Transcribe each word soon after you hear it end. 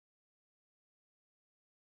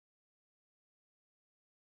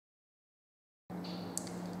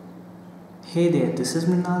Hey there, this is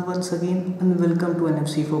Mrinal once again and welcome to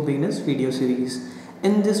NFC for Beginners video series.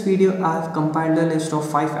 In this video, I have compiled a list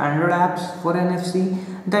of 5 Android apps for NFC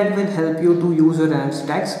that will help you to use your NFC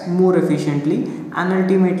tags more efficiently and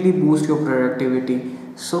ultimately boost your productivity.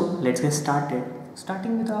 So let's get started.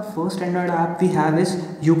 Starting with our first Android app we have is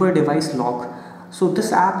Uber Device Lock. So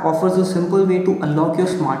this app offers a simple way to unlock your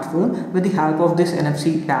smartphone with the help of this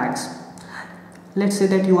NFC tags. Let's say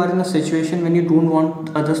that you are in a situation when you don't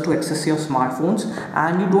want others to access your smartphones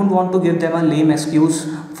and you don't want to give them a lame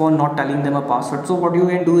excuse for not telling them a password. So what you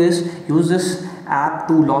can do is use this app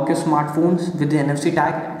to lock your smartphones with the NFC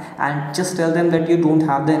tag and just tell them that you don't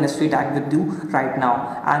have the NFC tag with you right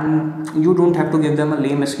now, and you don't have to give them a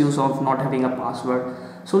lame excuse of not having a password.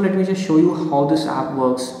 So let me just show you how this app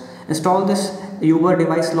works. Install this Uber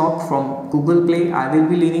Device Lock from Google Play. I will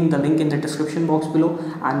be leaving the link in the description box below,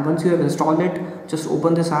 and once you have installed it, just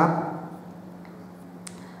open this app.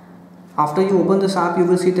 After you open this app, you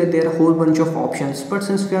will see that there are a whole bunch of options, but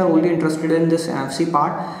since we are only interested in this NFC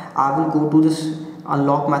part, I will go to this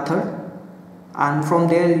unlock method, and from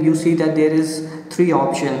there you see that there is 3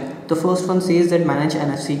 options. The first one says that manage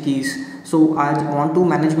NFC keys. So I want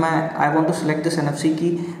to select this NFC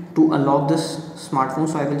key to unlock this smartphone,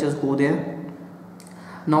 so I will just go there.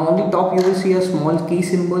 Now on the top you will see a small key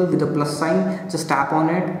symbol with a plus sign. Just tap on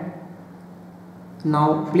it.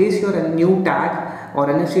 Now place your new tag or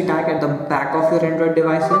NFC tag at the back of your Android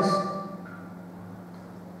devices.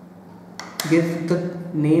 Give the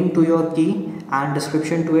name to your key and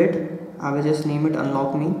description to it. I will just name it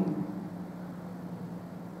Unlock Me.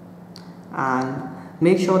 And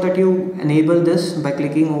make sure that you enable this by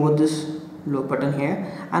clicking over this button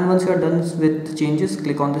here, and once you are done with the changes,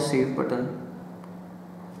 click on the save button.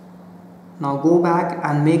 Now go back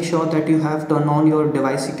and make sure that you have turned on your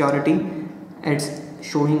device security. It's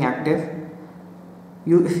showing active.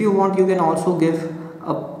 If you want, you can also give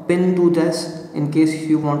a pin to this in case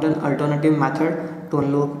you want an alternative method to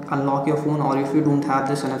unlock your phone, or if you don't have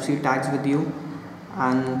this NFC tags with you.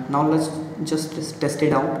 And now let's just test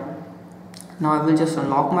it out. Now I will just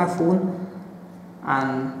unlock my phone,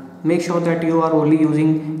 and make sure that you are only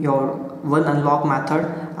using your one unlock method.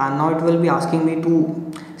 And now it will be asking me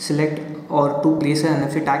to select or to place an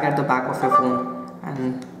NFC tag at the back of your phone,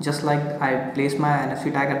 and just like I placed my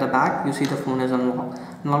NFC tag at the back, you see the phone is unlocked.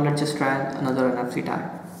 Now let's just try another NFC tag,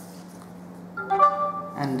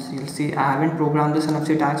 and you'll see I haven't programmed this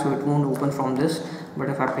NFC tag, so it won't open from this. But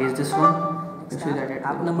if I place this one, you see that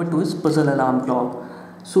app number 2 is puzzle alarm clock.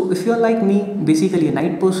 So if you are like me, basically a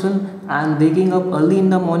night person, and waking up early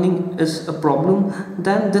in the morning is a problem,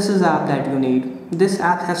 then this is the app that you need. This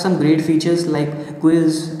app has some great features like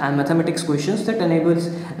quiz and mathematics questions that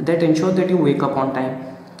ensure that you wake up on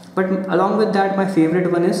time. But along with that, my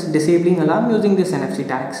favorite one is disabling alarm using this NFC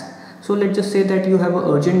tags. So let's just say that you have an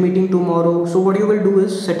urgent meeting tomorrow. So what you will do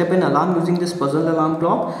is set up an alarm using this puzzle alarm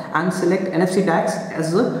clock and select NFC tags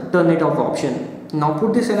as the turn it off option. Now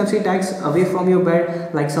put this NFC tags away from your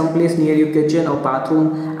bed, like someplace near your kitchen or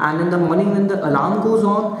bathroom, and in the morning when the alarm goes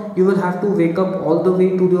on, you will have to wake up all the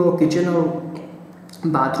way to your kitchen or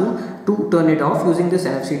bathroom to turn it off using this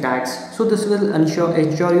NFC tags. So this will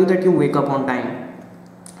ensure you that you wake up on time.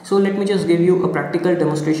 So let me just give you a practical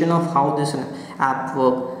demonstration of how this app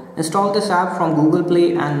works. Install this app from Google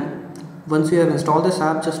Play, and once you have installed this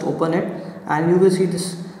app, just open it, and you will see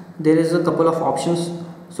this. There is a couple of options.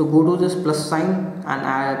 So go to this plus sign and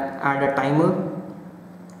add a timer.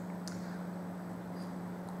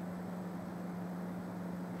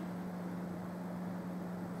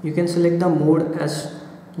 You can select the mode as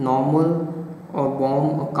normal or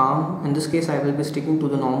warm or calm. In this case I will be sticking to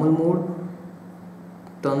the normal mode.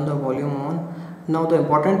 Turn the volume on. Now the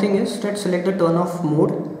important thing is that select the turn off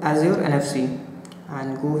mode as your NFC,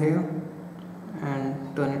 and go here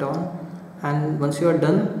and turn it on. And once you are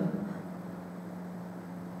done,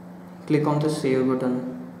 click on the save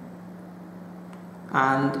button,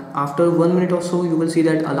 and after 1 minute or so you will see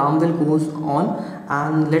that alarm will goes on,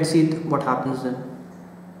 and let's see what happens then.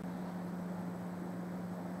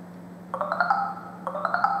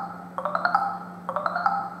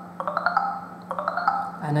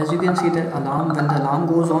 And as you can see that when the alarm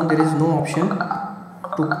goes on, there is no option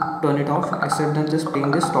to turn it off except than just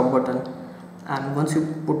playing this stop button. And once you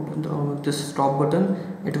put this stop button,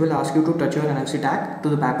 it will ask you to touch your NFC tag to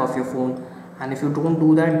the back of your phone, and if you don't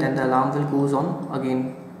do that, then the alarm will goes on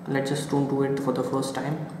again. Let's just don't do it for the first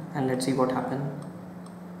time, and let's see what happens.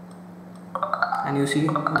 And you see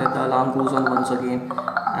that the alarm goes on once again,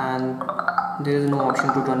 and there is no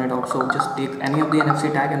option to turn it off. So just take any of the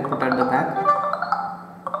NFC tag and put at the back.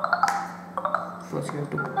 First you have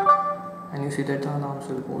to, and you see that the alarm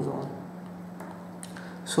still goes on.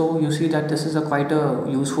 So you see that this is a quite a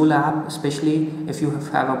useful app, especially if you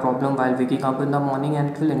have a problem while waking up in the morning,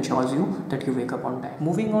 and it will ensures you that you wake up on time.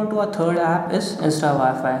 Moving on to our third app is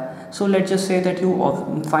InstaWifi. So let's just say that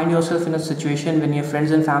you find yourself in a situation when your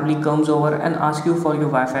friends and family comes over and ask you for your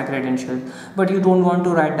Wi-Fi credentials, but you don't want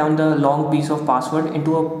to write down the long piece of password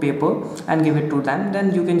into a paper and give it to them.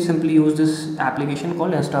 Then you can simply use this application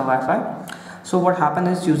called InstaWifi. So what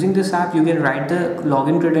happens is, using this app you can write the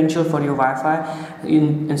login credential for your Wi-Fi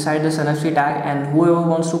inside this NFC tag, and whoever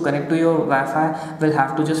wants to connect to your Wi-Fi will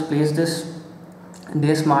have to just place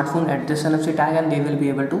their smartphone at this NFC tag, and they will be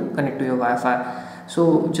able to connect to your Wi-Fi.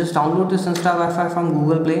 So just download this InstaWifi from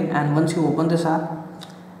Google Play, and once you open this app,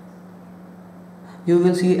 you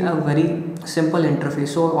will see a very simple interface.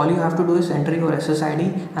 So all you have to do is enter your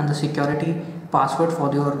SSID and the security password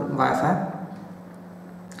for your Wi-Fi.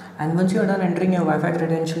 And once you are done entering your Wi-Fi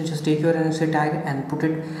credential, just take your NFC tag and put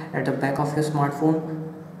it at the back of your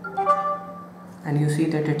smartphone, and you see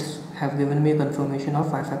that it's have given me a confirmation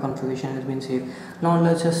of Wi-Fi configuration has been saved. Now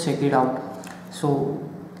let's just check it out. So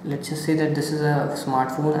let's just say that this is a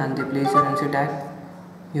smartphone and they place your NFC tag.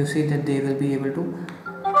 You see that they will be able to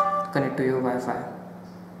connect to your Wi-Fi.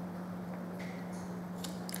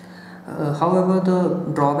 However,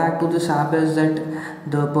 the drawback to this app is that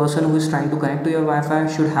the person who is trying to connect to your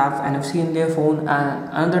Wi-Fi should have NFC in their phone, and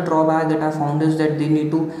another drawback that I found is that they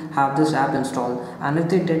need to have this app installed, and if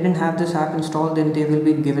they didn't have this app installed, then they will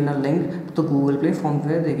be given a link to the Google Play from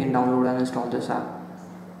where they can download and install this app.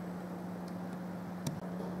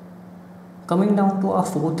 Coming down to our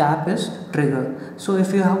fourth app is Trigger. So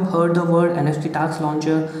if you have heard the word NFC Task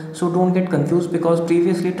Launcher, so don't get confused, because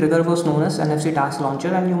previously Trigger was known as NFC Task Launcher,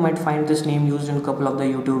 and you might find this name used in a couple of the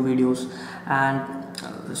YouTube videos.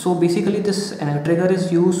 And so basically this Trigger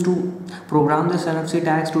is used to program this NFC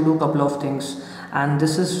tags to do a couple of things. And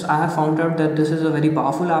this is, I have found out that this is a very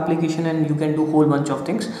powerful application, and you can do a whole bunch of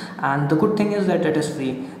things, and the good thing is that it is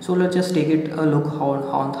free. So let's just take it a look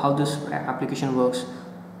how this application works.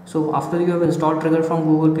 So after you have installed Trigger from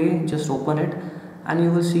Google Play, just open it, and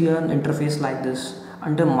you will see an interface like this.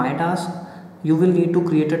 Under My Task, you will need to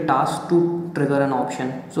create a task to trigger an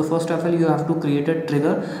option. So first of all, you have to create a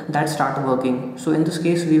trigger that start working. So in this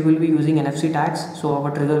case, we will be using NFC tags, so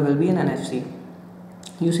our trigger will be an NFC.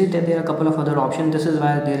 You see that there are a couple of other options. This is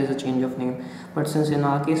why there is a change of name, but since in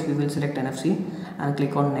our case we will select NFC and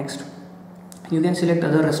click on next. You can select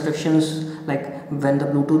other restrictions like when the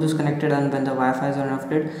Bluetooth is connected and when the Wi-Fi is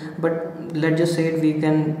connected, but let's just say we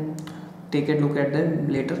can take a look at them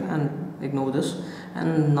later and ignore this.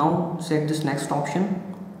 And now select this next option.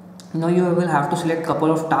 Now you will have to select couple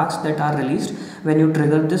of tasks that are released when you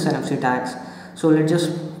trigger this NFC tags. So let's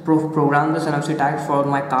just program this NFC tag for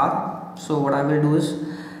my car. So what I will do is,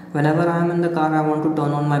 whenever I am in the car, I want to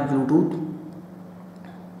turn on my Bluetooth,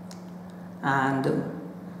 and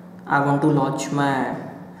I want to launch my,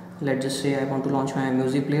 let's just say I want to launch my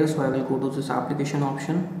music player. So I will go to this application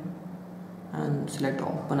option and select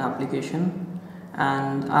open application,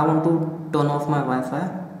 and I want to turn off my Wi-Fi.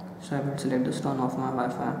 So I will select this turn off my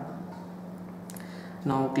Wi-Fi.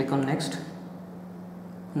 Now click on next.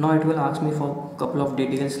 Now it will ask me for a couple of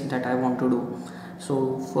details that I want to do.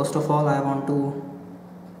 So first of all, I want to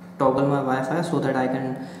toggle my Wi-Fi so that I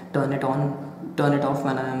can turn it on, turn it off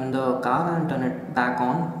when I am in the car, and turn it back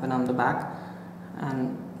on when I am in the back.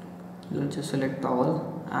 And let's just select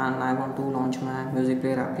toggle, and I want to launch my music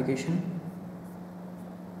player application.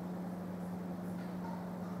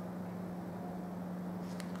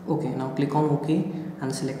 Okay, now click on OK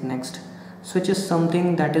and select next. Switch is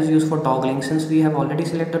something that is used for toggling. Since we have already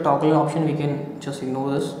selected the toggle option, we can just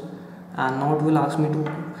ignore this. And now it will ask me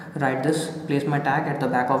to write this, place my tag at the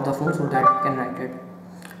back of the phone so that I can write it.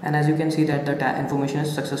 And as you can see that the information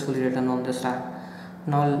is successfully written on this tag.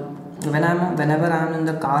 Now whenever I am in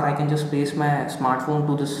the car, I can just place my smartphone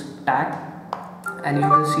to this tag, and you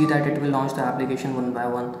will see that it will launch the application one by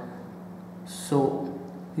one. So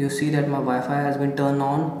you see that my Wi-Fi has been turned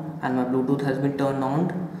on and my Bluetooth has been turned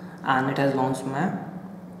on, and it has launched my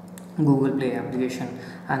Google Play application.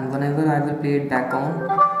 And whenever I will play it back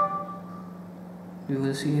on, you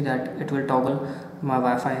will see that it will toggle my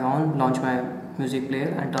Wi-Fi on, launch my music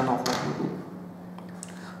player, and turn off my Bluetooth.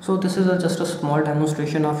 So this is just a small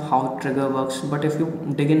demonstration of how Trigger works, but if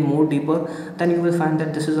you dig in more deeper, then you will find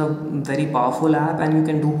that this is a very powerful app, and you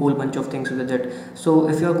can do a whole bunch of things with it. So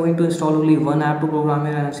if you are going to install only one app to program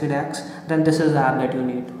your NFC tags, then this is the app that you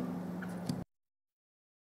need.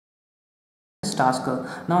 Tasker.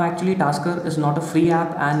 Now actually Tasker is not a free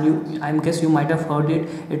app, and I guess you might have heard it.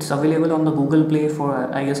 It's available on the Google Play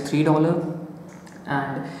for I guess $3,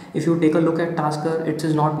 And if you take a look at Tasker, it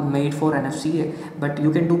is not made for NFC, but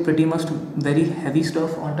you can do pretty much very heavy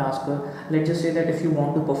stuff on Tasker. Let's just say that if you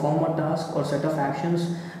want to perform a task or set of actions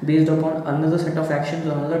based upon another set of actions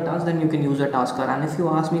or another task, then you can use a Tasker. And if you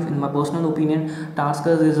ask me, in my personal opinion,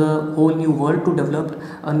 Tasker is a whole new world to develop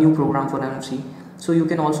a new program for NFC. So you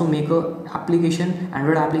can also make a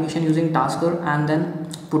Android application using Tasker and then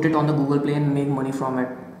put it on the Google Play and make money from it.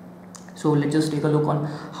 So let's just take a look on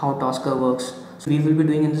how Tasker works. So we will be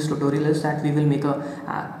doing in this tutorial is that we will make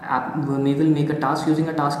a task using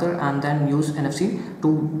a Tasker and then use NFC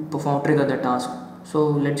to trigger the task. So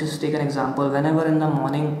let's just take an example. Whenever in the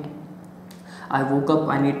morning I woke up,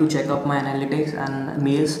 I need to check up my analytics and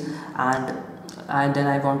mails, and then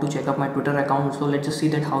I want to check up my Twitter account. So let's just see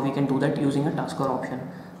that how we can do that using a Tasker option.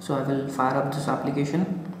 So I will fire up this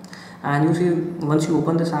application. And you see, once you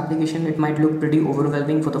open this application, it might look pretty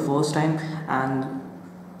overwhelming for the first time, and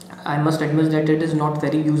I must admit that it is not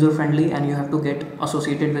very user friendly and you have to get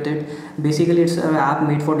associated with it. Basically, it's an app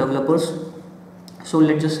made for developers. So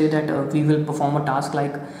let's just say that we will perform a task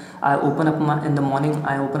like in the morning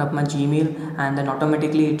I open up my Gmail, and then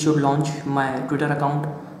automatically it should launch my Twitter account.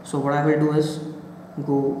 So what I will do is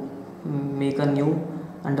go make a new,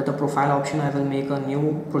 under the profile option I will make a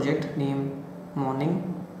new project name morning.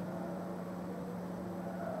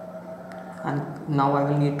 And now I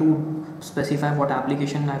will need to specify what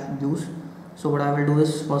application I've used. So what I will do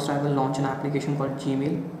is first I will launch an application called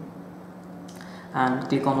Gmail and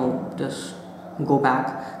click on this, go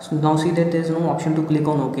back. So now see that there is no option to click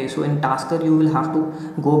on OK. So in Tasker you will have to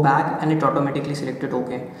go back and it automatically selected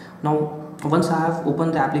OK. Now once I have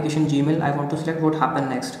opened the application Gmail, I want to select what happened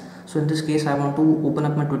next. So in this case I want to open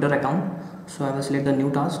up my Twitter account. So I will select the new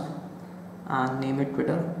task and name it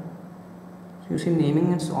Twitter. So you see,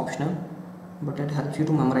 naming is optional, but it helps you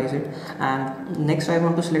to memorize it. And next I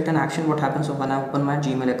want to select an action, what happens when I open my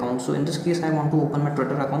Gmail account. So in this case I want to open my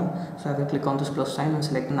Twitter account, so I will click on this plus sign and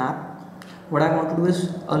select an app. What I want to do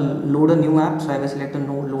is load a new app, so I will select the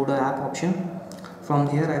load a app option. From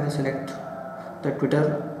here I will select the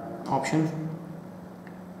Twitter option,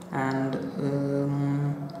 and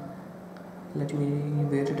let me,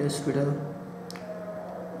 where it is, Twitter,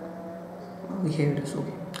 here it is.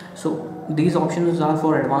 Okay, so these options are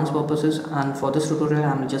for advanced purposes, and for this tutorial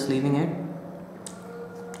I'm just leaving it.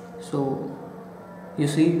 So you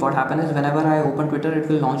see what happens is whenever I open Twitter, it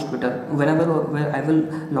will launch Twitter. Whenever I will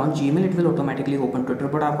launch Gmail, it will automatically open Twitter.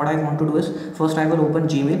 But what I want to do is first I will open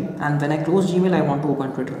Gmail, and when I close Gmail I want to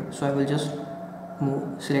open Twitter. So I will just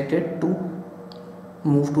select it to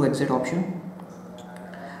move to exit option.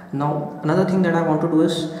 Now another thing that I want to do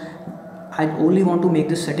is I only want to make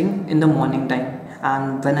this setting in the morning time,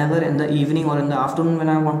 and whenever in the evening or in the afternoon when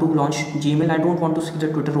I want to launch Gmail, I don't want to see the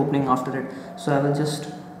Twitter opening after it. So I will just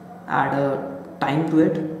add a time to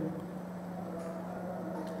it.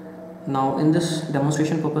 Now in this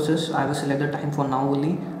demonstration purposes I will select the time for now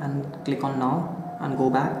only and click on now and go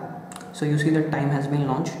back. So you see that time has been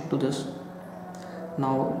launched to this.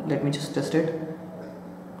 Now let me just test it.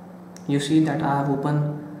 You see that I have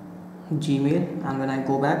opened Gmail, and when I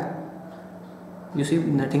go back, you see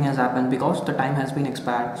nothing has happened because the time has been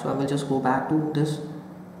expired. So I will just go back to this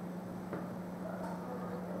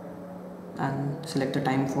and select the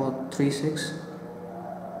time for 3:06,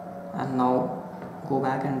 and now go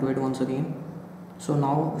back and do it once again. So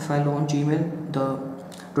now if I launch Gmail, the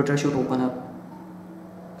Twitter should open up.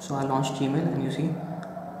 So I launch Gmail and you see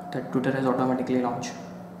that Twitter has automatically launched.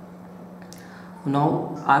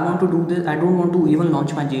 Now I want to do this, I don't want to even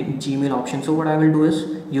launch my Gmail option. So what I will do is,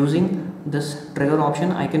 using this trigger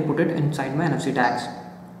option, I can put it inside my NFC tags.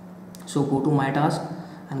 So go to my task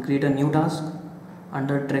and create a new task.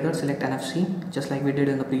 Under trigger, select NFC, just like we did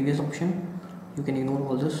in the previous option. You can ignore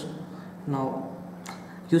all this. Now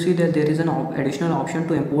you see that there is an additional option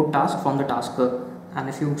to import task from the tasker, and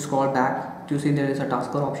if you scroll back, you see there is a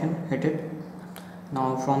tasker option. Hit it.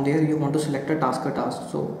 Now from there you want to select a tasker task.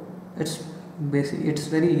 So it's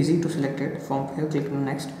very easy to select it. From here, click on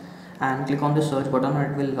next and click on the search button,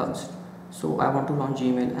 and it will launch. So I want to launch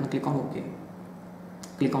Gmail and click on OK.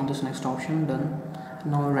 Click on this next option, done.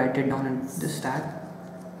 Now write it down in this tag.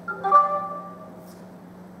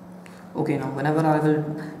 Okay, now whenever I will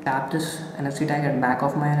tap this NFC tag at back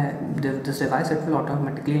of my this device, it will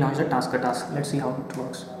automatically launch the tasker task. Let's see how it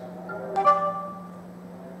works.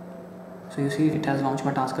 So you see it has launched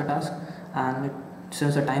my tasker task, and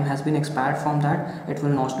since the time has been expired from that, it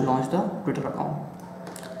will launch the Twitter account.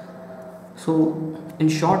 So in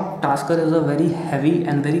short, Tasker is a very heavy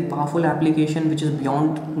and very powerful application which is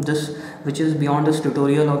beyond this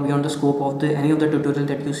tutorial or beyond the scope of any of the tutorial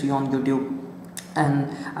that you see on YouTube. and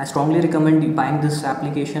I strongly recommend you buying this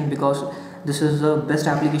application because this is the best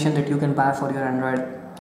application that you can buy for your Android.